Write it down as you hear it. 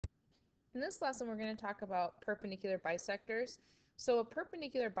In this lesson, we're going to talk about perpendicular bisectors. So a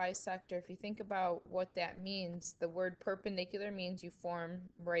perpendicular bisector, if you think about what that means, the word perpendicular means you form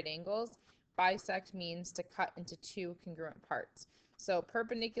right angles. Bisect means to cut into two congruent parts. So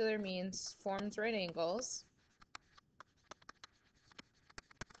perpendicular means forms right angles,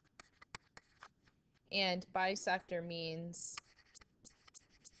 and bisector means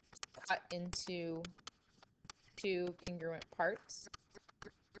cut into two congruent parts.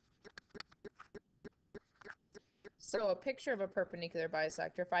 So a picture of a perpendicular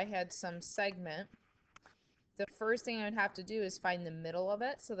bisector, if I had some segment, the first thing I would have to do is find the middle of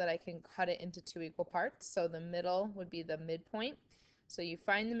it so that I can cut it into two equal parts. So the middle would be the midpoint. So you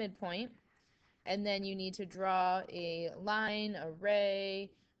find the midpoint, and then you need to draw a line, a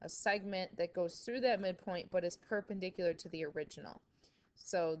ray, a segment that goes through that midpoint but is perpendicular to the original.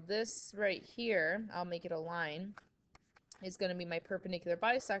 So this right here, I'll make it a line, is going to be my perpendicular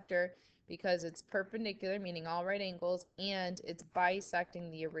bisector because it's perpendicular, meaning all right angles, and it's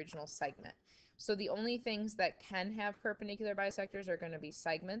bisecting the original segment. So the only things that can have perpendicular bisectors are going to be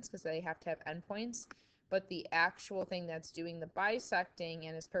segments because they have to have endpoints. But the actual thing that's doing the bisecting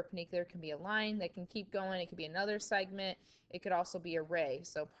and is perpendicular can be a line that can keep going. It could be another segment. It could also be a ray,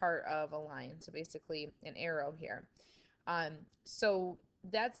 so part of a line. So basically an arrow here. So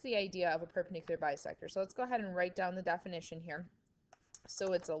that's the idea of a perpendicular bisector. So let's go ahead and write down the definition here.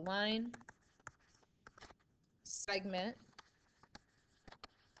 So it's a line, segment,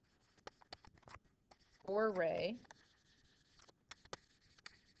 or ray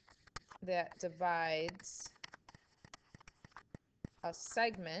that divides a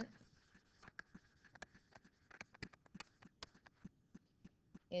segment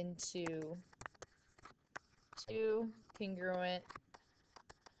into two congruent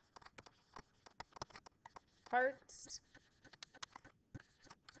parts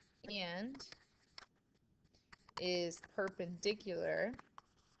and is perpendicular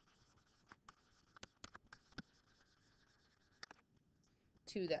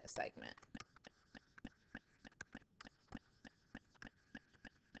to that segment.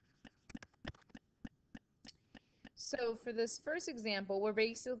 So for this first example, we're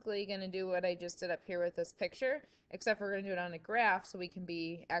basically going to do what I just did up here with this picture, except we're going to do it on a graph so we can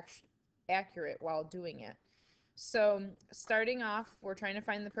be accurate while doing it. So starting off, we're trying to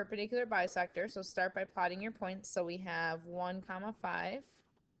find the perpendicular bisector. So start by plotting your points. So we have 1, 5.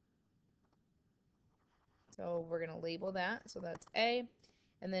 So we're going to label that. So that's A.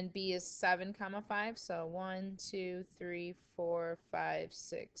 And then B is 7, 5. So 1, 2, 3, 4, 5,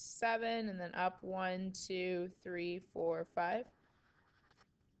 6, 7. And then up 1, 2, 3, 4, 5.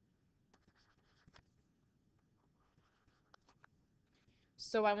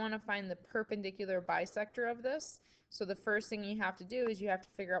 So I want to find the perpendicular bisector of this. So the first thing you have to do is you have to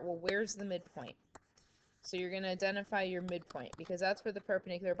figure out, well, where's the midpoint? So you're going to identify your midpoint because that's where the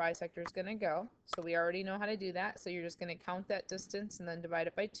perpendicular bisector is going to go. So we already know how to do that. So you're just going to count that distance and then divide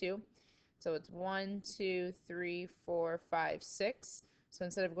it by 2. So it's 1, 2, 3, 4, 5, 6. So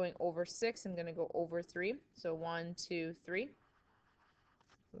instead of going over 6, I'm going to go over 3. So 1, 2, 3.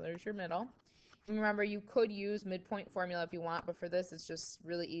 So there's your middle. And remember, you could use midpoint formula if you want, but for this, it's just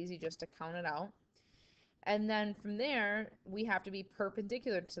really easy just to count it out. And then from there, we have to be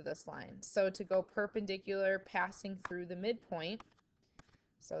perpendicular to this line. So to go perpendicular, passing through the midpoint,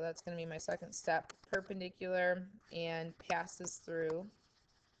 so that's going to be my second step, perpendicular and passes through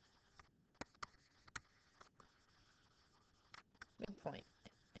midpoint.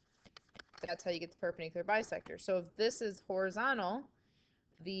 That's how you get the perpendicular bisector. So if this is horizontal,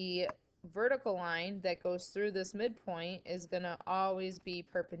 the vertical line that goes through this midpoint is going to always be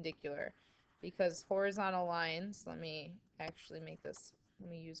perpendicular because horizontal lines, let me actually make this,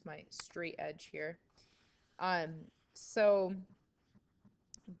 let me use my straight edge here. So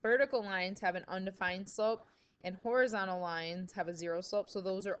vertical lines have an undefined slope and horizontal lines have a zero slope, so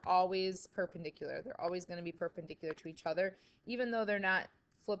those are always perpendicular. They're always going to be perpendicular to each other, even though they're not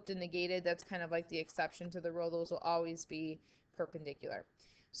flipped and negated. That's kind of like the exception to the rule. Those will always be perpendicular.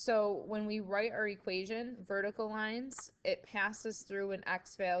 So when we write our equation, vertical lines, it passes through an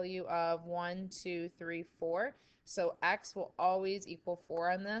x value of 1, 2, 3, 4. So x will always equal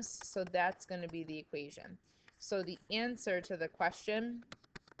 4 on this, so that's going to be the equation. So the answer to the question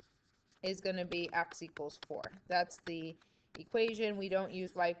is going to be x equals 4. That's the equation. We don't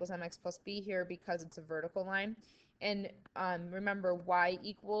use y equals mx plus b here because it's a vertical line. And remember, y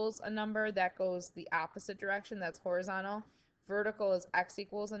equals a number that goes the opposite direction. That's horizontal. Vertical is x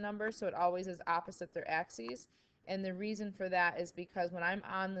equals a number, so it always is opposite their axes. And the reason for that is because when I'm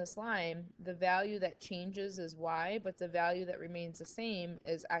on this line, the value that changes is y, but the value that remains the same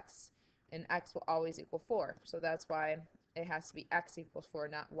is x, and x will always equal 4. So that's why it has to be x equals 4,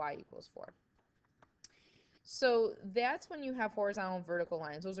 not y equals 4. So that's when you have horizontal and vertical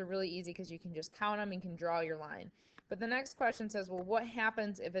lines. Those are really easy because you can just count them and can draw your line. But the next question says, well, what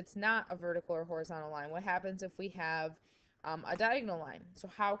happens if it's not a vertical or horizontal line? What happens if we have a diagonal line? So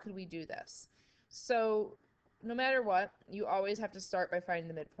how could we do this? So no matter what, you always have to start by finding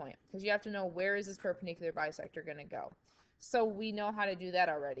the midpoint, because you have to know where is this perpendicular bisector going to go. So we know how to do that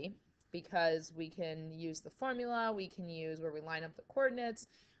already, because we can use the formula, we can use where we line up the coordinates,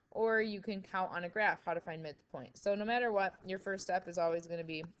 or you can count on a graph how to find midpoint. So no matter what, your first step is always going to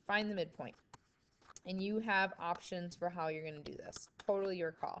be find the midpoint. And you have options for how you're going to do this. Totally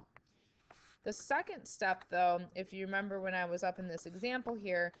your call. The second step, though, if you remember when I was up in this example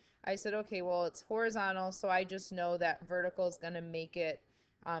here, I said, okay, well, it's horizontal, so I just know that vertical is going to make it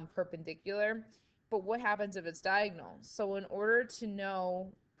perpendicular. But what happens if it's diagonal? So in order to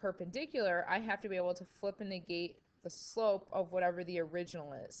know perpendicular, I have to be able to flip and negate the slope of whatever the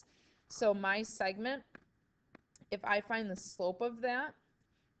original is. So my segment, if I find the slope of that,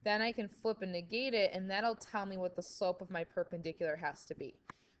 then I can flip and negate it, and that'll tell me what the slope of my perpendicular has to be.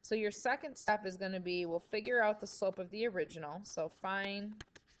 So your second step is going to be, we'll figure out the slope of the original. So find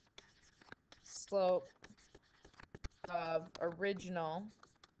slope of original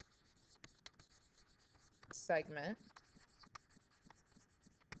segment.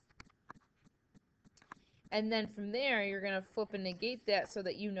 And then from there, you're going to flip and negate that so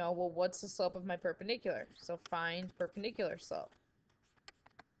that you know, well, what's the slope of my perpendicular? So find perpendicular slope.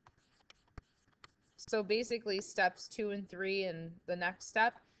 So basically steps 2 and 3 and the next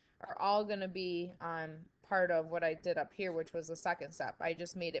step are all going to be part of what I did up here, which was the second step. I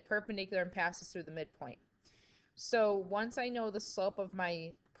just made it perpendicular and passes through the midpoint. So once I know the slope of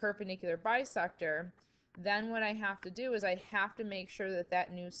my perpendicular bisector, then what I have to do is I have to make sure that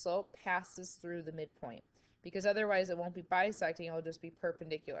that new slope passes through the midpoint, because otherwise it won't be bisecting, it'll just be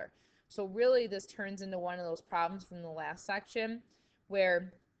perpendicular. So really this turns into one of those problems from the last section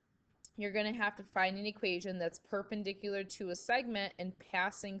where you're going to have to find an equation that's perpendicular to a segment and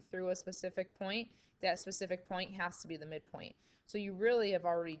passing through a specific point. That specific point has to be the midpoint. So you really have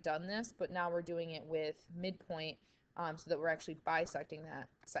already done this, but now we're doing it with midpoint so that we're actually bisecting that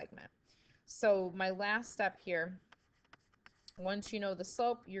segment. So my last step here, once you know the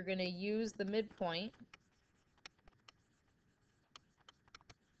slope, you're going to use the midpoint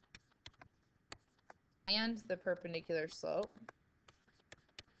and the perpendicular slope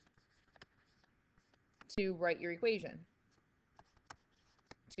to write your equation.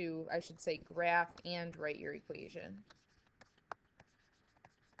 To, I should say, graph and write your equation.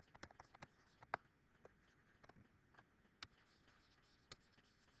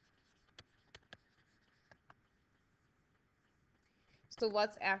 So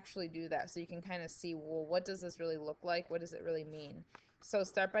let's actually do that so you can kind of see, well, what does this really look like? What does it really mean? So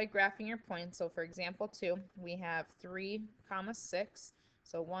start by graphing your points. So for example 2, we have 3, 6.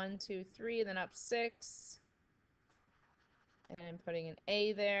 So 1, 2, 3, then up 6. And I'm putting an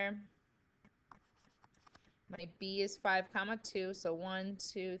A there. My B is 5, 2. So 1,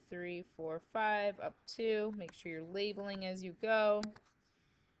 2, 3, 4, 5, up 2. Make sure you're labeling as you go.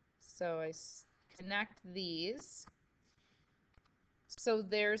 So I connect these. So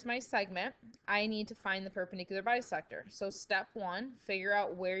there's my segment. I need to find the perpendicular bisector. So step 1, figure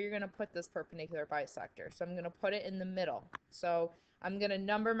out where you're going to put this perpendicular bisector. So I'm going to put it in the middle. So I'm going to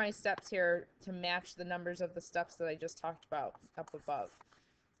number my steps here to match the numbers of the steps that I just talked about up above.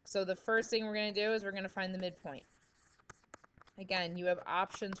 So the first thing we're going to do is we're going to find the midpoint. Again, you have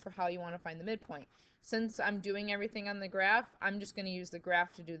options for how you want to find the midpoint. Since I'm doing everything on the graph, I'm just going to use the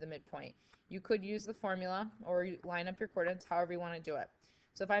graph to do the midpoint. You could use the formula or line up your coordinates, however you want to do it.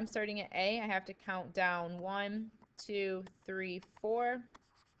 So if I'm starting at A, I have to count down 1, 2, 3, 4,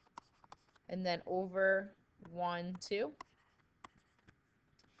 and then over 1, 2.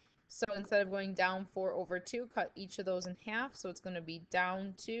 So instead of going down 4 over 2, cut each of those in half. So it's going to be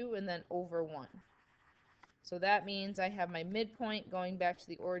down 2 and then over 1. So that means I have my midpoint going back to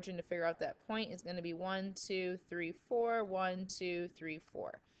the origin to figure out that point is going to be 1, 2, 3, 4, 1, 2, 3,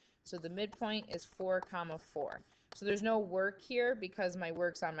 4. So the midpoint is 4, 4. So there's no work here because my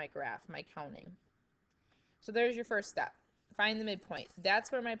work's on my graph, my counting. So there's your first step. Find the midpoint.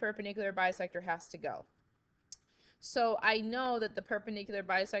 That's where my perpendicular bisector has to go. So I know that the perpendicular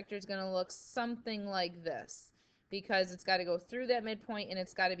bisector is going to look something like this, because it's got to go through that midpoint and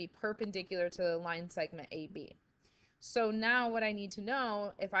it's got to be perpendicular to the line segment AB. So now what I need to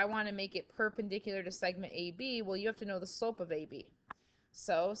know, if I want to make it perpendicular to segment AB, well, you have to know the slope of AB.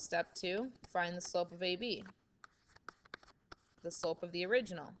 So step 2, find the slope of AB, the slope of the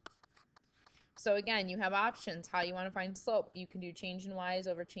original. So again, you have options how you want to find slope. You can do change in y's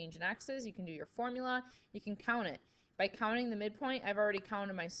over change in x's. You can do your formula. You can count it. By counting the midpoint, I've already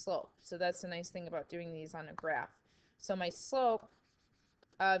counted my slope. So that's the nice thing about doing these on a graph. So my slope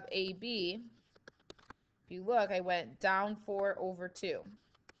of AB, if you look, I went down 4 over 2.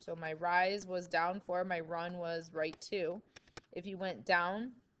 So my rise was down 4, my run was right 2. If you went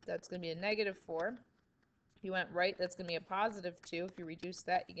down, that's going to be a negative 4. If you went right, that's going to be a positive 2. If you reduce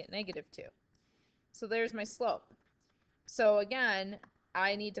that, you get negative 2. So there's my slope. So again,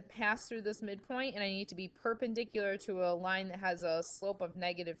 I need to pass through this midpoint, and I need to be perpendicular to a line that has a slope of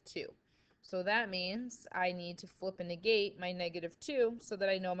negative 2. So that means I need to flip and negate my negative 2 so that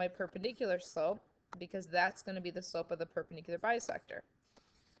I know my perpendicular slope, because that's going to be the slope of the perpendicular bisector.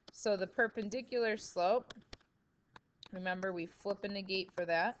 So the perpendicular slope, remember we flip and negate for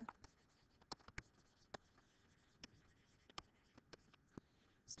that.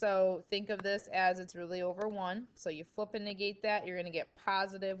 So think of this as it's really over 1. So you flip and negate that, you're going to get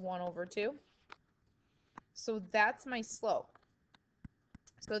positive 1 over 2. So that's my slope.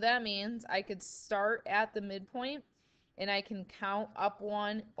 So that means I could start at the midpoint and I can count up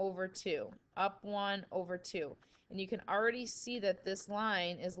 1 over 2, up 1 over 2. And you can already see that this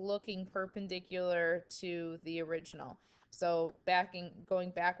line is looking perpendicular to the original. So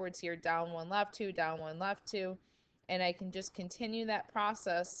going backwards here, down 1, left 2, down 1, left 2. And I can just continue that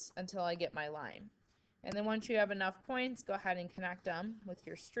process until I get my line. And then once you have enough points, go ahead and connect them with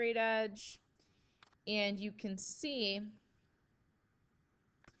your straight edge. And you can see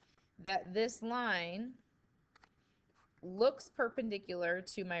that this line looks perpendicular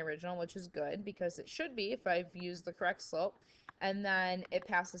to my original, which is good because it should be if I've used the correct slope, and then it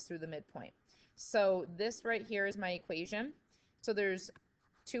passes through the midpoint. So this right here is my equation. So there's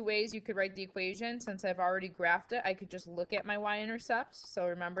two ways you could write the equation. Since I've already graphed it, I could just look at my y-intercept. So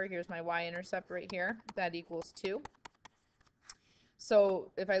remember, here's my y-intercept right here. That equals 2.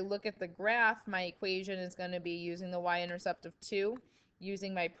 So if I look at the graph, my equation is going to be using the y-intercept of 2.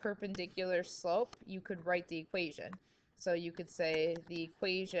 Using my perpendicular slope, you could write the equation. So you could say the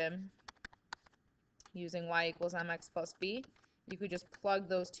equation using y equals mx plus b. You could just plug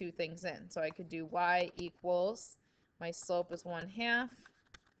those two things in. So I could do y equals, my slope is 1/2,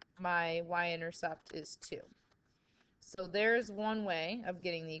 my y-intercept is 2. So there's one way of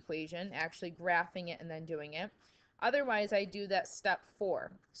getting the equation, actually graphing it and then doing it. Otherwise, I do that step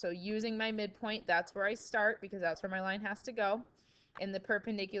 4. So using my midpoint, that's where I start because that's where my line has to go. In the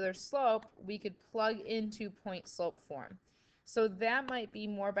perpendicular slope, we could plug into point slope form. So that might be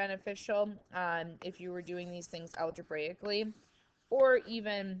more beneficial if you were doing these things algebraically, or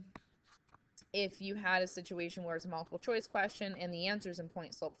even if you had a situation where it's a multiple choice question and the answer is in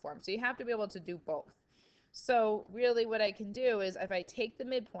point slope form. So you have to be able to do both. So really what I can do is if I take the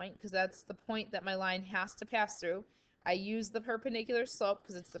midpoint, because that's the point that my line has to pass through, I use the perpendicular slope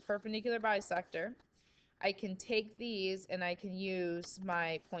because it's the perpendicular bisector. I can take these and I can use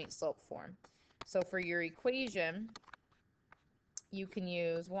my point slope form. So for your equation, you can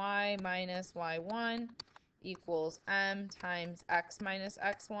use y minus y1 equals m times x minus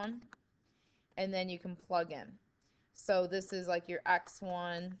x1, and then you can plug in. So this is like your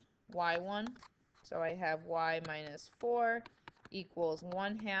x1, y1. So I have y minus 4 equals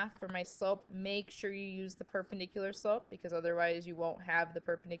 1/2 for my slope. Make sure you use the perpendicular slope because otherwise you won't have the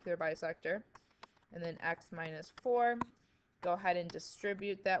perpendicular bisector. And then x minus 4. Go ahead and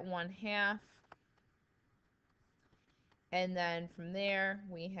distribute that 1/2. And then from there,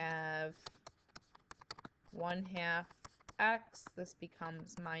 we have 1/2 x. This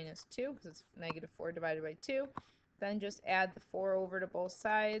becomes minus 2 because it's negative 4 divided by 2. Then just add the 4 over to both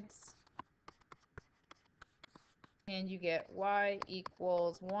sides. And you get y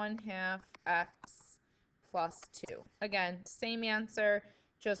equals 1/2 x plus 2. Again, same answer,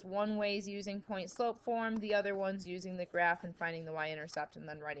 just one way is using point slope form, the other one's using the graph and finding the y-intercept and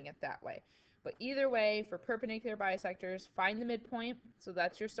then writing it that way. But either way, for perpendicular bisectors, find the midpoint. So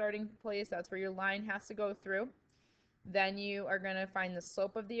that's your starting place. That's where your line has to go through. Then you are going to find the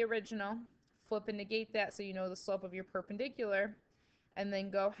slope of the original, flip and negate that so you know the slope of your perpendicular, and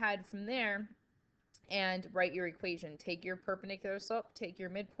then go ahead from there and write your equation. Take your perpendicular slope, take your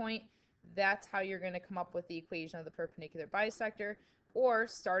midpoint. That's how you're going to come up with the equation of the perpendicular bisector. Or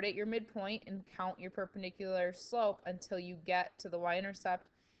start at your midpoint and count your perpendicular slope until you get to the y-intercept,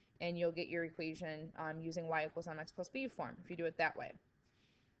 and you'll get your equation using y equals mx plus b form if you do it that way.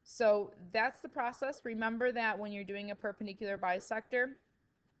 So that's the process. Remember that when you're doing a perpendicular bisector,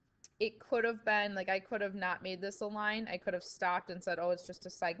 it could have been, like I could have not made this a line. I could have stopped and said, oh, it's just a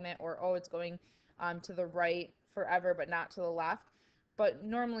segment, or oh, it's going to the right forever but not to the left. but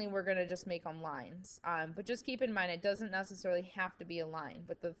normally we're going to just make them lines. But just keep in mind, it doesn't necessarily have to be a line,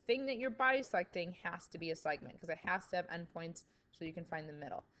 but the thing that you're bisecting has to be a segment because it has to have endpoints so you can find the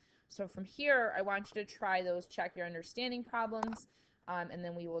middle. So from here, I want you to try those check your understanding problems, and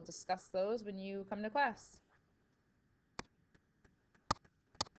then we will discuss those when you come to class.